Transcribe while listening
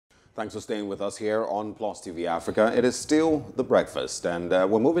Thanks for staying with us here on Plus TV Africa. It is still the breakfast, and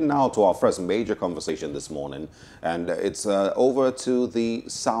we're moving now to our first major conversation this morning, and it's over to the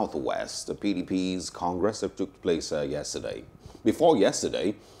Southwest, the PDP's Congress that took place yesterday. Before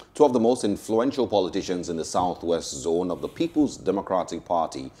yesterday, two of the most influential politicians in the Southwest zone of the People's Democratic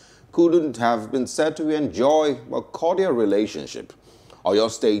Party couldn't have been said to enjoy a cordial relationship.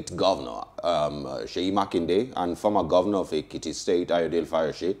 Oyo State Governor Seyi Makinde and former Governor of Ekiti State Ayodele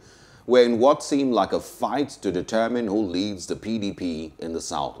Fayose were in what seemed like a fight to determine who leads the PDP in the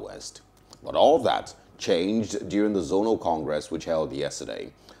Southwest. But all of that changed during the Zonal Congress which held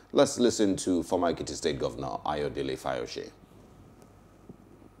yesterday. Let's listen to former Ekiti State Governor Ayodele Fayose.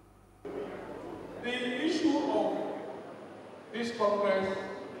 The issue of this Congress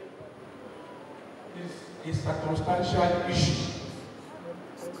is a circumstantial issue.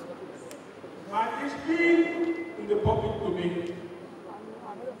 And it's been in the public domain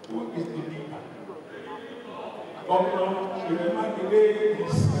who is the leader. Governor Seyi Makinde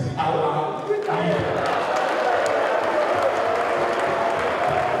is our leader.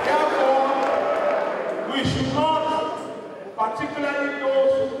 Therefore, we should not, particularly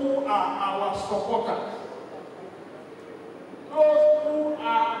those who are our supporters, those who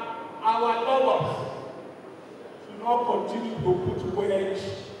are our lovers, should not continue to put wedge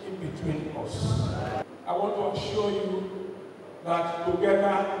in between us. I want to assure you that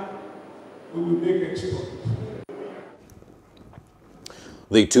together we will make exploit.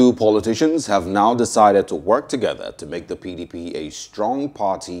 The two politicians have now decided to work together to make the PDP a strong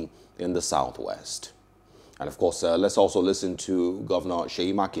party in the Southwest. And of course, let's also listen to Governor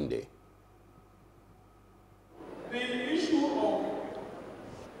Seyi Makinde. The issue of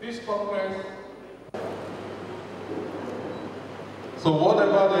this Congress. So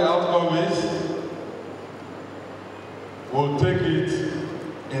whatever the outcome is, we'll take it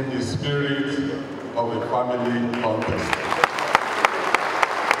in the spirit of a family contest.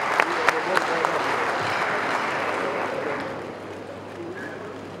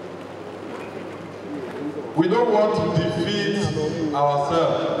 We don't want to defeat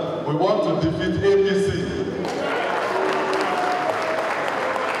ourselves. We want to defeat APC.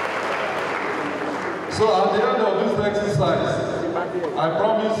 So at the end of this exercise, I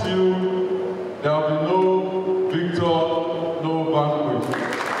promise you there will be no victor, no vanquish.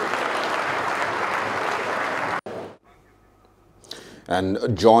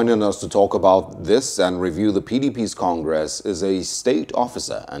 And joining us to talk about this and review the PDP's Congress is a state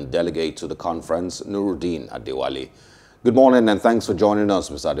officer and delegate to the conference, Nurudeen Adewale. Good morning and thanks for joining us,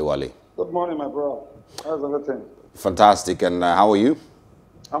 Mr. Adewale. Good morning, my bro. How's everything? Fantastic. And how are you?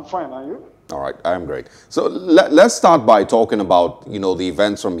 I'm fine. Are you? All right, I'm great. So let's start by talking about, the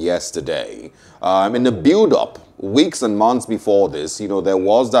events from yesterday. In the build-up, weeks and months before this, there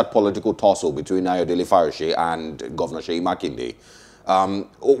was that political tussle between Ayodele Fayose and Governor Seyi Makinde.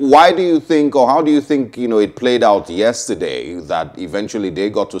 Why do you think, or how do you think, it played out yesterday that eventually they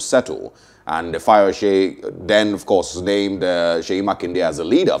got to settle? And Fayose then, of course, named Seyi Makinde as the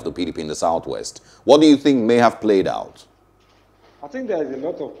leader of the PDP in the Southwest. What do you think may have played out? I think there is a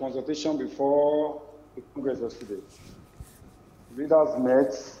lot of consultation before the Congress yesterday. Leaders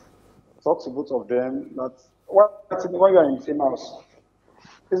met, talked to both of them. That when you are in the same house,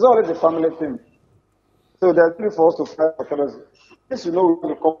 it's always a family thing. So there's need for us to fight for fellows. Yes, the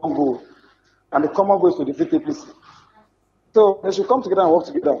common goal, and the common goal is to defeat APC. So they should come together and work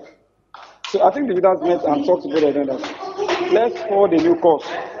together. So I think the leaders met and talked to both of them that let's forward a new course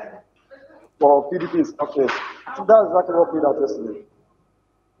for PDP in Southwest. So that's exactly what we did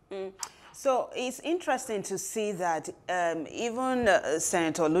yesterday. So it's interesting to see that even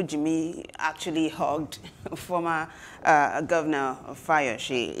Senator Lujimi actually hugged former Governor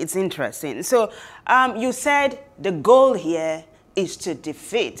Fayose. It's interesting. So you said the goal here is to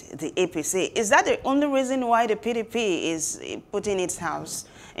defeat the APC. Is that the only reason why the PDP is putting its house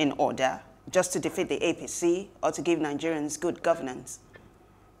in order? Just to defeat the APC or to give Nigerians good governance?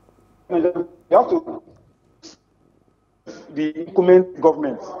 And you have to the incumbent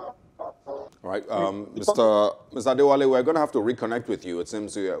government. All right, Mr. Adewale, we're going to have to reconnect with you. It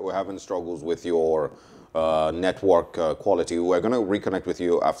seems we're having struggles with your network quality. We're going to reconnect with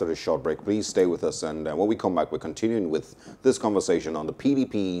you after this short break. Please stay with us, and when we come back, we're continuing with this conversation on the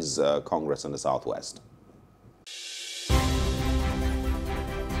PDP's Congress in the Southwest.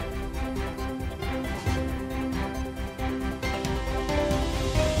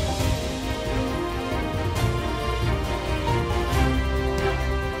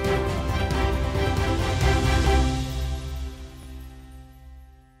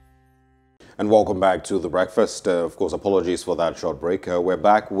 And welcome back to The Breakfast. Of course, apologies for that short break. We're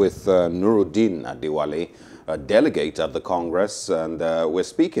back with Nurudeen Adewale, a delegate at the Congress, and we're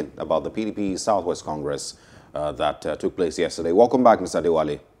speaking about the PDP Southwest Congress that took place yesterday. Welcome back, Mr.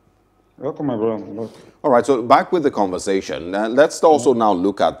 Adewale. Welcome, my brother. All right, so back with the conversation. Let's also now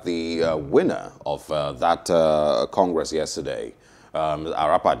look at the winner of that Congress yesterday,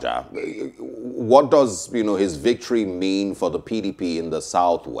 Arapaja. What does, his victory mean for the PDP in the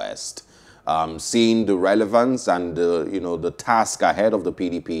Southwest? Seeing the relevance and, the task ahead of the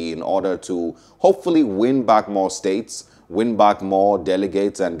PDP in order to hopefully win back more states, win back more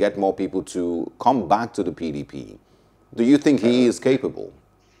delegates, and get more people to come back to the PDP. Do you think he is capable?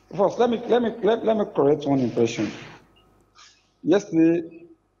 First, let me correct one impression. Yesterday,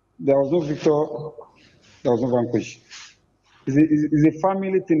 there was no victor, there was no vanquish. It's a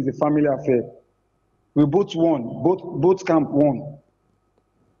family thing, it's a family affair. We both won, both camp won.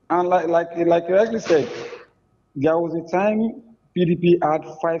 And like you rightly said, there was a time PDP had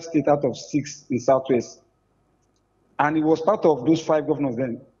 5 states out of 6 in Southwest. And it was part of those 5 governors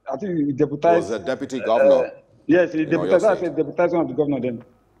then. I think he deputized. He was a deputy governor. Yes, he deputized, I said deputized one of the governor then.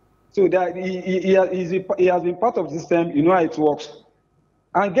 So that he has been part of the system, how it works.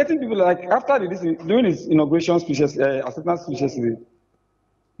 And getting people like, after doing his inauguration speeches, acceptance speeches,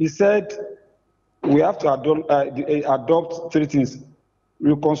 he said, we have to adopt 3 things: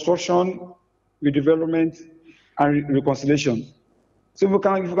 reconstruction, redevelopment, and reconciliation. So if we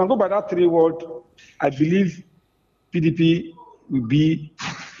can go by that 3 words, I believe PDP will be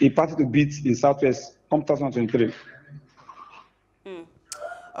a party to beat in Southwest come 2023.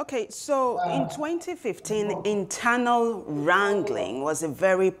 Okay, so in 2015, internal wrangling was a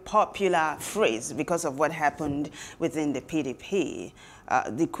very popular phrase because of what happened within the PDP.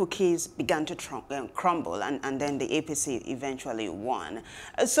 The cookies began to crumble, and then the APC eventually won.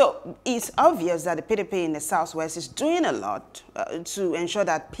 So it's obvious that the PDP in the Southwest is doing a lot to ensure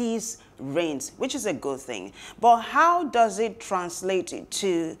that peace reigns, which is a good thing. But how does it translate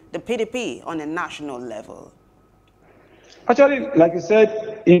to the PDP on a national level? Actually, like you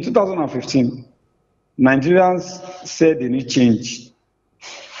said, in 2015, Nigerians said they need change.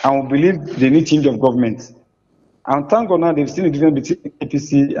 And we believe they need change of government. And thank God now they've seen the difference between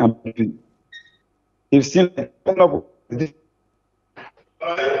APC and PDP. They've seen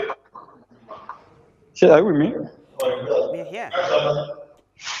are you with me? We're here.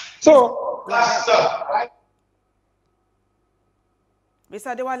 So,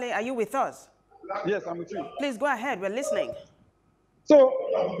 Mr. Adewale, are you with us? Yes, I'm with you. Please go ahead. We're listening. So,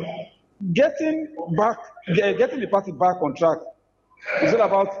 getting the party back on track is all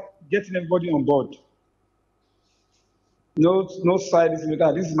about getting everybody on board. No side, this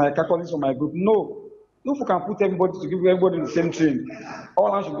is my calculation for my group. No. If we can put everybody to give everybody in the same train,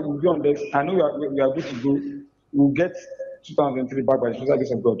 all hands will be on deck. I know we are good to go. We'll get 2003 back by the special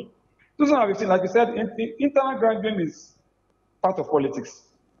grace of God. 2015, like you said, internal wrangling is part of politics.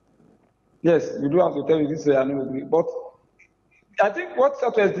 Yes, we do have to tell you this, I know, but I think what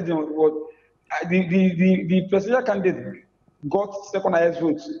Southwest did was the presidential candidate got second highest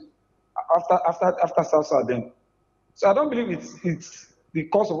votes after South then. So I don't believe it's the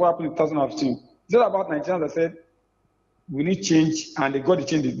cause of what happened in 2015. It's all about Nigerians that said we need change, and they got the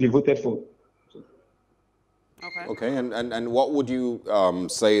change they voted for. Okay, and what would you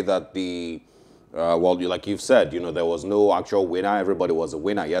say that the well, like you've said, there was no actual winner. Everybody was a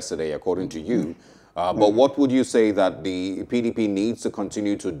winner yesterday, according to you. But what would you say that the PDP needs to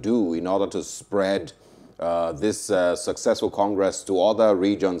continue to do in order to spread this successful Congress to other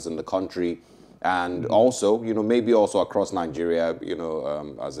regions in the country, and also, maybe also across Nigeria,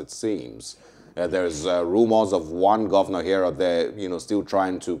 as it seems? There's rumors of one governor here or there, still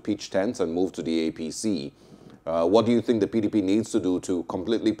trying to pitch tents and move to the APC. What do you think the PDP needs to do to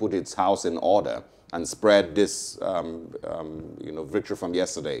completely put its house in order and spread this, victory from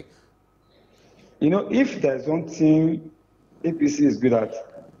yesterday? If there's one thing APC is good at,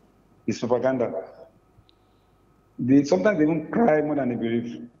 it's propaganda. Sometimes they don't cry more than they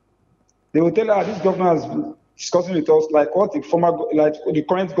believe. They will tell her, this governor is discussing with us like what the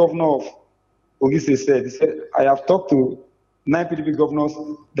current governor of Ogise said. He said, I have talked to 9 PDP governors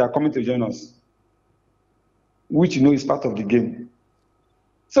that are coming to join us, which is part of the game.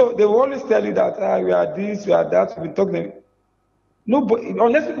 So they will always tell you that we are this, we are that, we talk them. Nobody,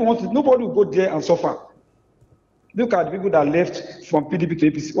 unless people want to, nobody will go there and suffer. Look at the people that left from PDP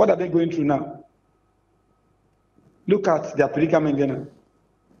to APC. What are they going through now? Look at their predicament now.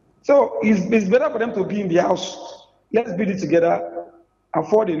 So it's better for them to be in the house. Let's build it together and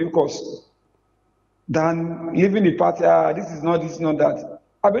forward a new course than leaving the party. This is not that.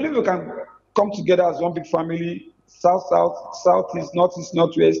 I believe we can come together as one big family, south, southeast, northeast,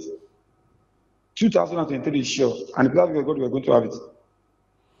 northwest. 2023 is sure, and if we're going to have it.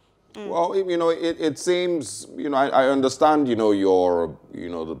 Well, it seems, I understand, your,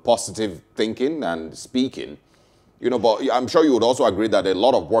 the positive thinking and speaking, but I'm sure you would also agree that a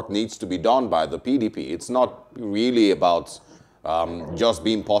lot of work needs to be done by the PDP. It's not really about just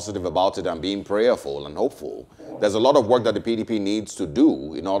being positive about it and being prayerful and hopeful. There's a lot of work that the PDP needs to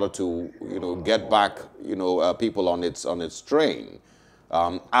do in order to, get back, people on its train.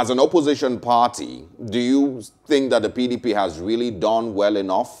 As an opposition party, do you think that the PDP has really done well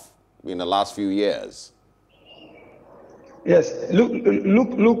enough in the last few years? Yes, look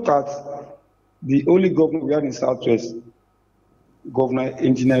at the only governor we had in Southwest, Governor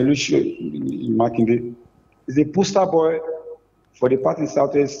Engineer Lucio Makinde, is a poster boy for the party in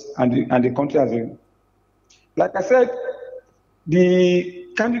Southwest and the country as well. Like I said, the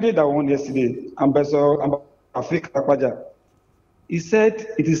candidate that won yesterday, Ambassador Afrika Akpaja, he said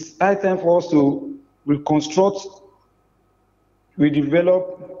it is high time for us to reconstruct,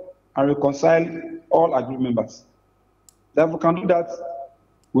 redevelop, and reconcile all our group members. That if we can do that,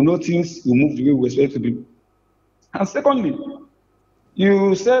 we know things will move the way we expect it to be. And secondly,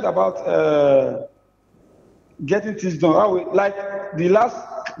 you said about getting things done. Like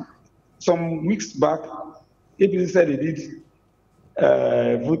some weeks back, APC said they did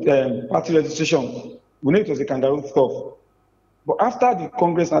party registration. We know it was a kangaroo stuff. But after the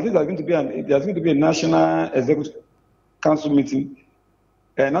Congress, I think there's going to be a National Executive Council meeting,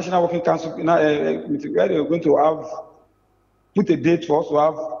 a National Working Council meeting, where they're going to put a date for us to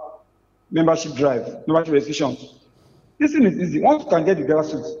have membership registration. This thing is easy. Once you can get the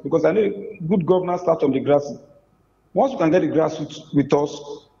grassroots, because I know good governance starts from the grassroots. Once you can get the grassroots with us,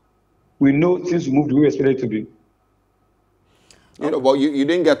 we know things will move the way we expect it to be. Well, you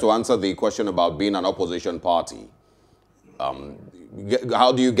didn't get to answer the question about being an opposition party.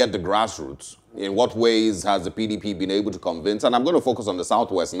 How do you get the grassroots? In what ways has the PDP been able to convince? And I'm going to focus on the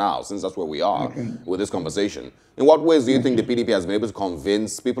Southwest now, since that's where we are with this conversation. In what ways do you think the PDP has been able to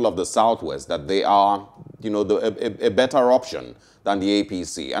convince people of the Southwest that they are, a better option than the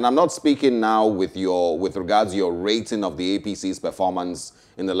APC? And I'm not speaking now with regards to your rating of the APC's performance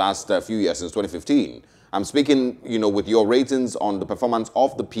in the last few years, since 2015. I'm speaking, with your ratings on the performance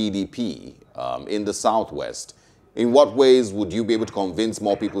of the PDP in the Southwest. In what ways would you be able to convince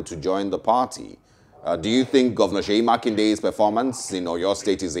more people to join the party? Do you think Governor Seyi Makinde's performance in your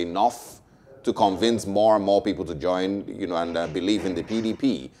state is enough to convince more and more people to join, and believe in the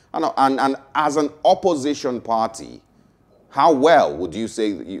PDP? And as an opposition party, how well would you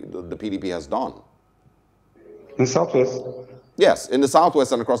say the PDP has done? In Southwest? Yes, in the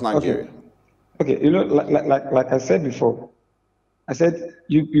Southwest and across Nigeria. Okay, like I said before, I said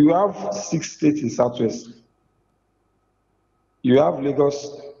you have 6 states in Southwest. You have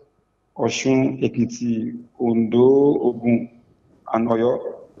Lagos, Osun, Ekiti, Ondo, Ogun, and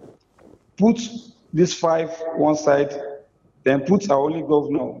Oyo. Put these 5 one side, then put our only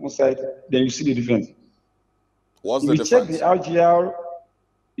governor one side, then you see the difference. What's the difference? If you check the RGR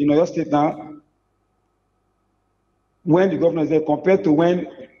in Oyo State now, when the governor is there, compared to when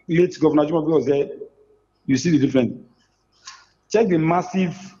late Governor Jumobi was there, you see the difference. Check the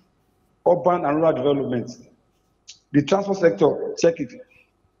massive urban and rural development. The transport sector, check it.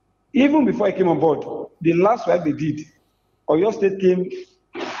 Even before I came on board, the last work they did, Oyo State came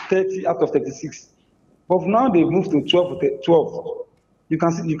 30 out of 36. But now they've moved to 12. You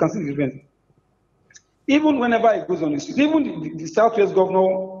can see the difference. Even whenever it goes on the street, even the Southwest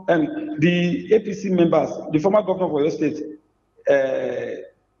governor and the APC members, the former governor of Oyo State,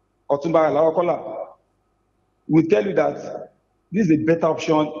 Otumba Alawakola, will tell you that this is a better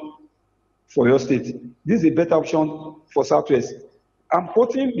option for your state. This is a better option for Southwest. I'm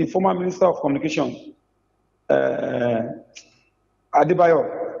quoting the former Minister of Communication,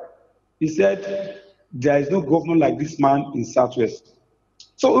 Adebayo. He said, there is no governor like this man in Southwest.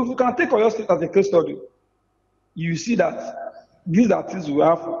 So if we can take Oyo State as a case study, you see that these are things we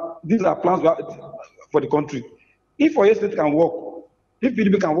have, these are plans we have for the country. If Oyo State can work, if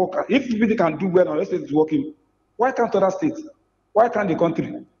PDP can work, if PDP can do well and Oyo State is working, why can't other states? Why can't the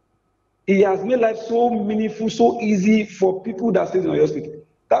country? He has made life so meaningful, so easy for people that stay in Oyo State.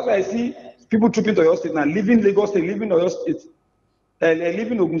 That's why I see people trooping to Oyo State now, leaving Lagos State, leaving Oyo State,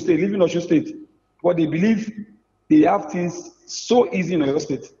 leaving Ogun State, leaving Osun State. But they believe they have things so easy in Oyo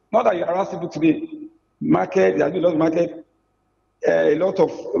State. Not that you harass people today. Market, there has been a lot of market, a lot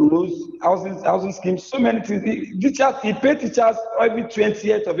of roads, housing schemes, so many things. He paid teachers every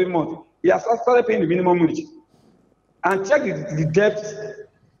 20th of every month. He has started paying the minimum wage. And check the debt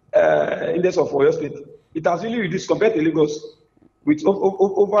index of Oyo State. It has really reduced compared to Lagos with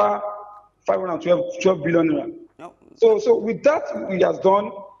over 512 billion naira. No. So with that he has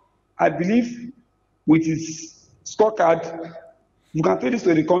done, I believe, with his scorecard, you can take this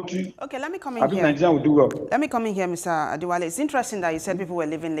to the country. Okay, let me come I in think here. Nigeria will do well. Let me come in here, Mr. Adewale. It's interesting that you said people were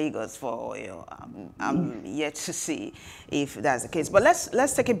leaving Lagos for oil. I'm yet to see if that's the case. But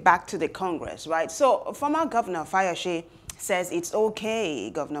let's take it back to the Congress, right? So former Governor Fayose says it's okay.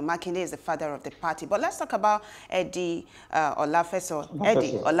 Governor Makinde is the father of the party. But let's talk about Eddie Olafeso,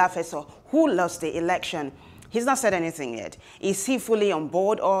 who lost the election. He's not said anything yet. Is he fully on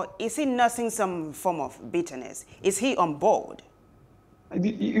board, or is he nursing some form of bitterness? Is he on board?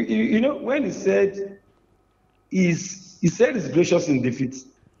 You know, when he said he's gracious in defeat,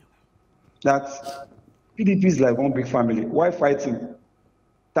 that PDP is like one big family. Why fighting?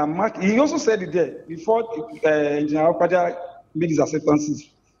 He also said it there before Engineer Okada made his acceptances.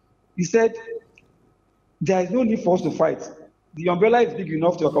 He said there is no need for us to fight. The umbrella is big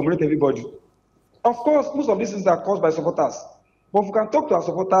enough to accommodate everybody. Of course, most of these things are caused by supporters. But if we can talk to our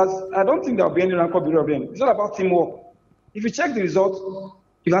supporters, I don't think there will be any rancor between them. It's all about teamwork. If you check the results,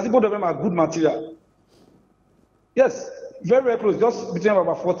 you can see both of them are good material. Yes, very, very close, just between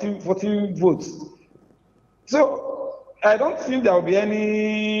about 14 votes. So I don't think there will be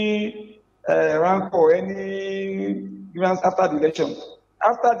any rancor or any grievance after the election.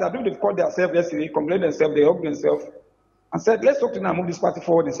 After that, I think they've called themselves yesterday, complained themselves, they hugged themselves, and said, let's talk to them and move this party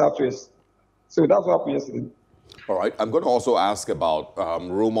forward in Southwest. So that's what happened yesterday. All right. I'm going to also ask about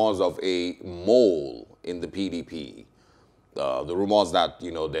rumors of a mole in the PDP. The rumors that,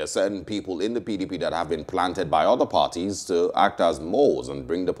 you know, there are certain people in the PDP that have been planted by other parties to act as moles and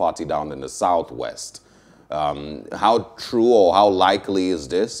bring the party down in the Southwest. How true or how likely is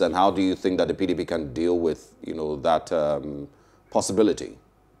this, and how do you think that the PDP can deal with, you know, that possibility?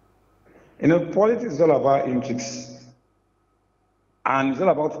 You know, politics is all about intrigues. And it's all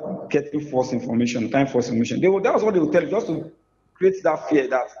about getting false information, false information. That was what they would tell you, just to create that fear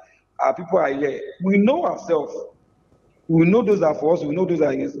that people are here. We know ourselves. We know those are for us. We know those are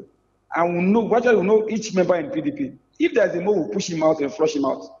against us. And we know, gradually we know each member in PDP. If there's a mole, we'll push him out and flush him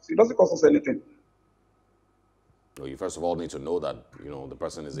out. So it doesn't cost us anything. Well, you first of all need to know that, you know, the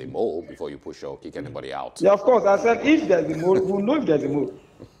person is a mole before you push or kick anybody out. Yeah, of course. I said if there's a mole, we'll know if there's a mole.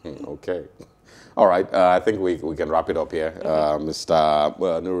 Okay. All right. I think we can wrap it up here. Mr.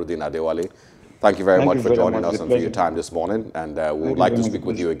 Nurudeen Adewale, thank you very much for joining us and for your time this morning. And we would like to speak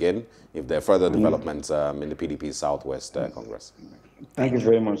with you again if there are further developments in the PDP Southwest Congress. Thank you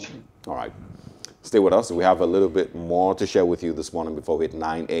very much. All right. Stay with us. We have a little bit more to share with you this morning before we hit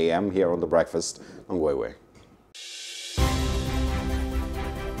 9 a.m. here on The Breakfast. Don't go away.